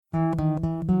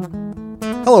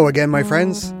Hello again, my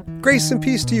friends. Grace and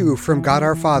peace to you from God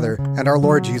our Father and our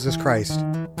Lord Jesus Christ.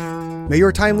 May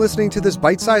your time listening to this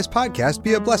bite-sized podcast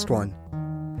be a blessed one.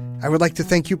 I would like to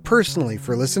thank you personally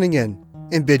for listening in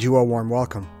and bid you a warm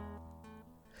welcome.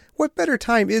 What better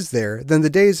time is there than the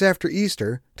days after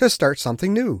Easter to start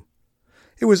something new?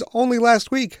 It was only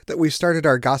last week that we started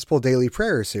our Gospel Daily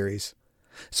Prayer series.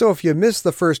 So if you missed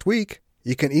the first week,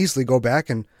 you can easily go back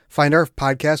and find our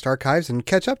podcast archives and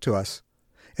catch up to us.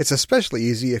 It's especially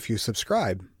easy if you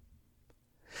subscribe.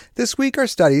 This week our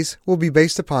studies will be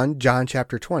based upon John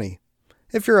chapter 20.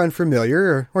 If you're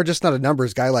unfamiliar or just not a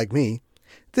numbers guy like me,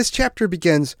 this chapter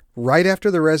begins right after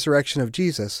the resurrection of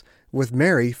Jesus with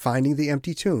Mary finding the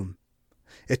empty tomb.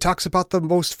 It talks about the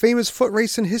most famous foot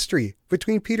race in history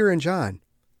between Peter and John.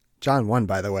 John won,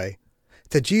 by the way,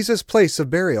 to Jesus' place of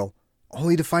burial,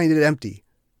 only to find it empty.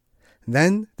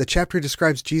 Then the chapter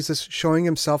describes Jesus showing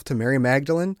himself to Mary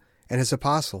Magdalene and his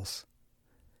apostles.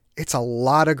 It's a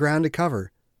lot of ground to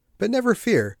cover, but never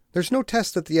fear, there's no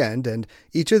test at the end, and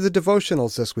each of the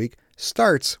devotionals this week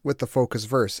starts with the focus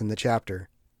verse in the chapter.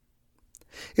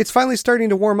 It's finally starting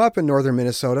to warm up in northern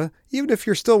Minnesota, even if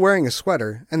you're still wearing a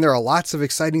sweater, and there are lots of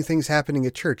exciting things happening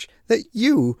at church that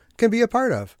you can be a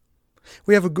part of.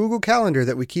 We have a Google Calendar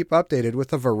that we keep updated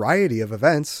with a variety of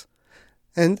events,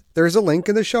 and there's a link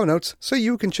in the show notes so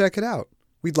you can check it out.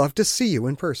 We'd love to see you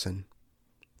in person.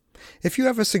 If you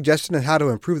have a suggestion on how to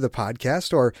improve the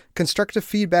podcast or constructive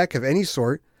feedback of any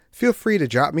sort, feel free to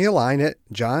drop me a line at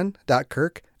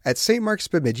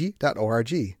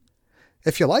john.kirk@stmarksbemidji.org.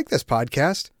 If you like this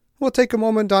podcast, we'll take a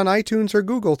moment on iTunes or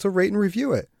Google to rate and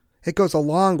review it. It goes a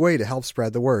long way to help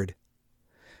spread the word.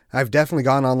 I've definitely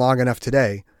gone on long enough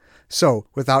today, so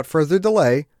without further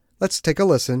delay, let's take a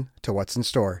listen to what's in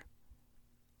store.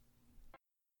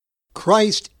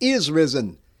 Christ is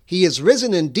risen. He is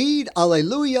risen indeed.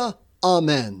 Alleluia.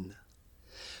 Amen.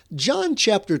 John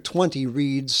chapter 20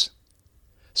 reads,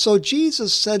 "So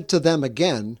Jesus said to them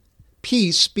again,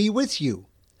 Peace be with you.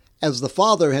 As the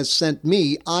Father has sent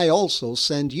me, I also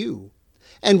send you.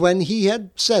 And when he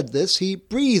had said this, he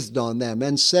breathed on them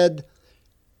and said,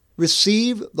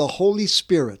 Receive the Holy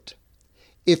Spirit.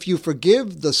 If you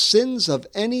forgive the sins of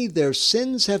any, their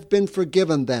sins have been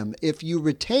forgiven them. If you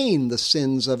retain the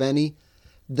sins of any,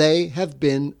 they have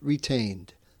been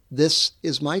retained." This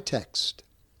is my text.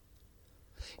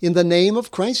 In the name of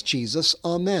Christ Jesus,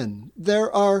 Amen.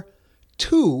 There are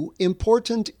two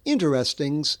important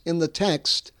interestings in the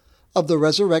text of the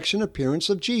resurrection appearance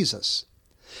of Jesus.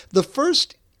 The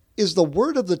first is the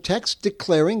word of the text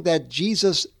declaring that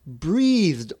Jesus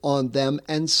breathed on them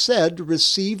and said,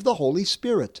 Receive the Holy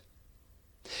Spirit.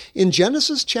 In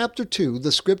Genesis chapter 2,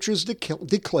 the scriptures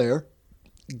declare,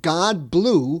 God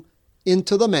blew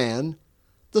into the man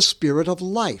the Spirit of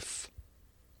life.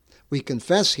 We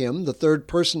confess him, the third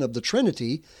person of the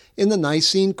Trinity, in the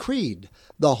Nicene Creed,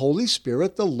 the Holy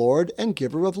Spirit, the Lord and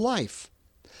giver of life.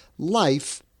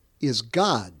 Life is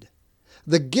God.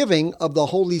 The giving of the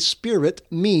Holy Spirit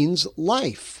means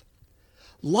life.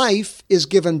 Life is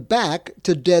given back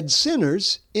to dead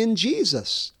sinners in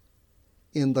Jesus,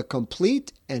 in the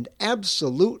complete and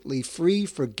absolutely free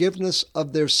forgiveness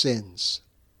of their sins.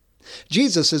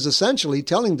 Jesus is essentially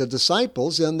telling the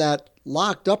disciples in that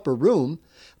locked upper room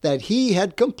that he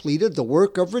had completed the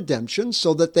work of redemption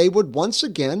so that they would once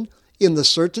again, in the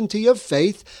certainty of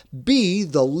faith, be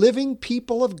the living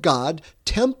people of God,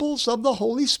 temples of the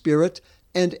Holy Spirit,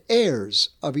 and heirs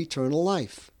of eternal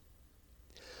life.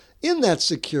 In that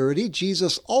security,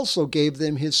 Jesus also gave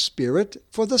them his Spirit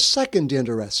for the second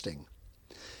interesting.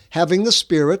 Having the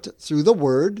Spirit through the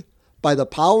Word, by the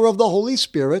power of the Holy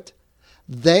Spirit,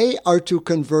 they are to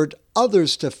convert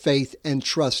others to faith and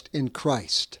trust in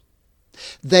Christ.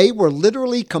 They were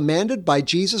literally commanded by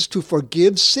Jesus to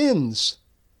forgive sins.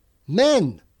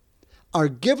 Men are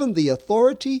given the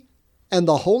authority and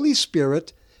the Holy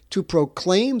Spirit to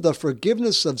proclaim the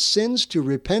forgiveness of sins to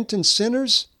repentant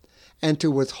sinners and to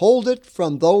withhold it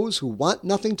from those who want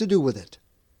nothing to do with it.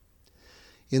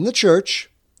 In the church,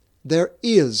 there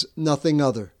is nothing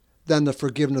other than the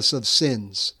forgiveness of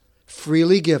sins,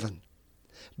 freely given.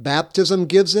 Baptism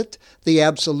gives it, the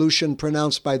absolution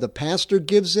pronounced by the pastor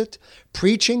gives it,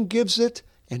 preaching gives it,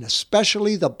 and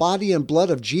especially the body and blood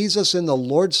of Jesus in the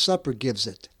Lord's Supper gives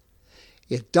it.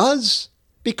 It does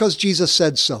because Jesus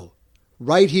said so,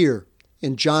 right here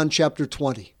in John chapter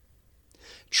 20.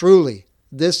 Truly,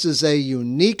 this is a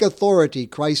unique authority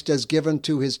Christ has given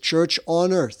to his church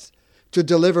on earth to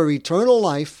deliver eternal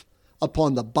life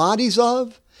upon the bodies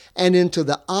of and into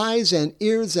the eyes and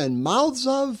ears and mouths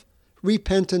of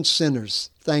repentant sinners.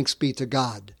 Thanks be to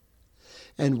God.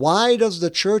 And why does the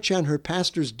church and her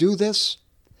pastors do this?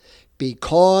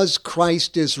 Because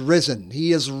Christ is risen.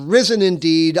 He is risen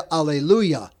indeed.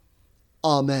 Alleluia.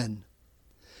 Amen.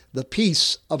 The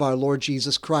peace of our Lord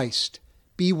Jesus Christ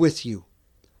be with you.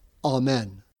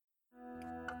 Amen.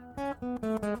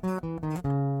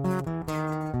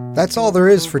 That's all there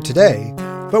is for today,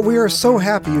 but we are so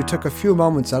happy you took a few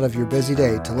moments out of your busy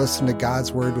day to listen to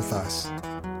God's Word with us.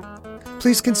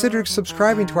 Please consider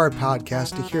subscribing to our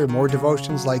podcast to hear more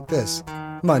devotions like this,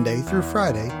 Monday through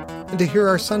Friday, and to hear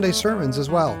our Sunday sermons as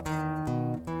well.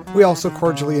 We also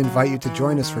cordially invite you to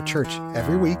join us for church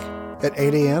every week at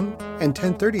 8 a.m. and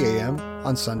 10:30 a.m.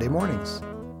 on Sunday mornings.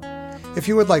 If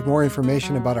you would like more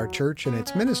information about our church and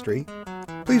its ministry,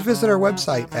 please visit our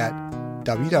website at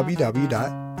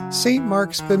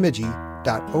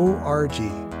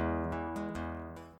www.stmarksbemidji.org.